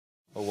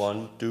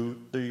1, 2,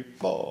 3,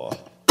 4.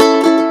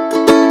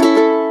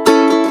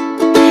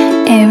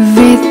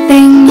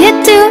 Everything you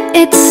do,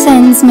 it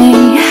sends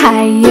me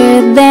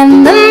higher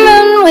than the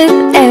moon.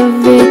 With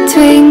every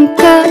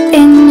twinkle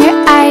in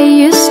your eye,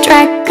 you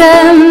strike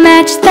a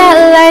match that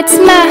lights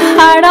my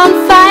heart on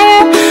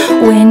fire.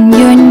 When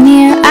you're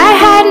near, I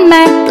hide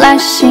my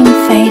blushing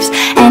face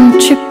and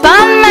trip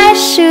on my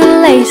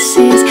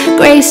shoelaces.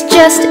 Grace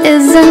just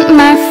isn't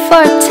my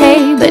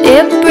forte, but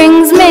it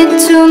brings me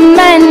to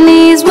my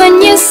knees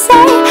when you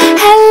say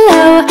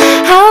hello,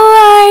 how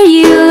are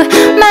you,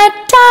 my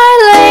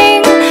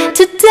darling?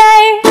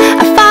 Today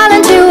I fall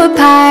into a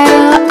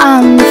pile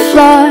on the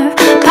floor.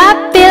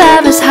 Puppy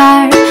love is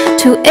hard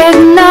to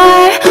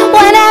ignore.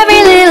 When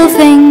every little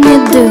thing you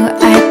do,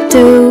 I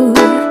do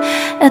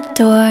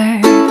adore.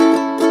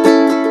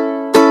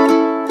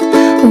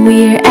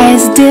 We're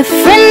as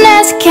different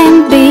as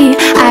can be.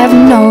 I've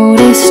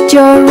noticed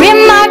you're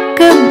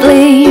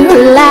remarkably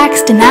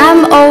relaxed and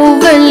I'm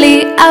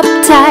overly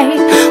uptight.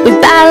 We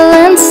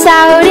balance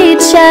out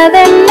each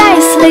other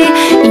nicely.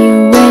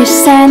 You wear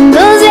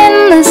sandals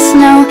in the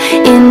snow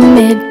in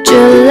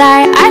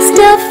mid-July. I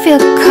still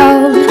feel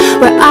cold.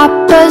 We're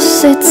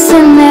opposites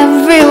in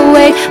every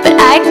way, but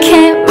I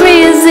can't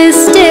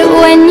resist it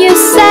when you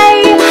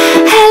say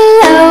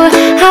hello,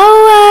 how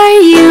are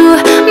you,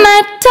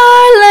 my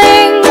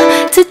darling?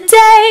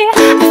 Today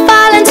I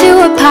fall into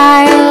a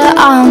pile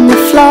on the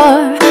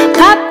floor.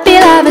 Puppy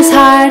love is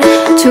hard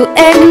to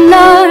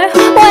ignore.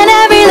 When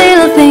every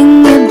little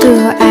thing you do,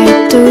 I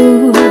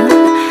do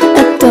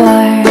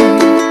adore.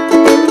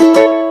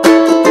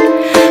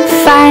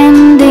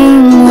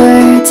 Finding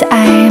words,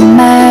 I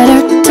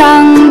mutter,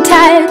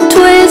 tongue-tied,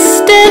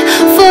 twisted,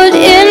 foot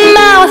in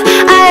mouth,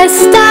 I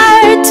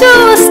start to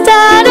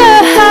stutter.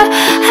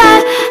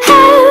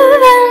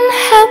 Heaven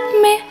help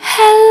me,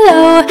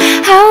 hello,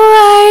 how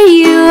are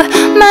you,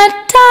 my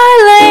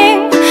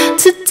darling?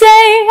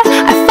 Today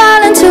I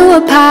fall into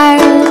a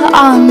pile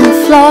on the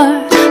floor.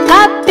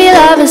 Puppy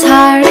love is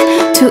hard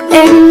to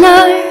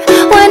ignore.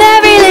 When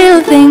every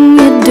little thing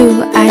you do,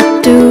 I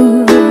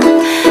do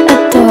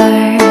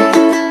adore.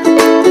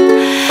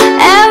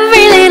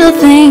 Every little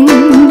thing,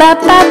 ba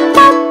ba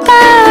ba ba.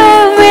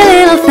 Every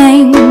little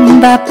thing,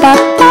 ba ba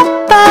ba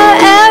ba.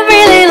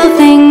 Every little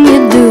thing you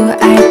do,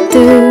 I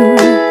do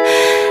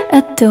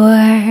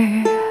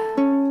adore.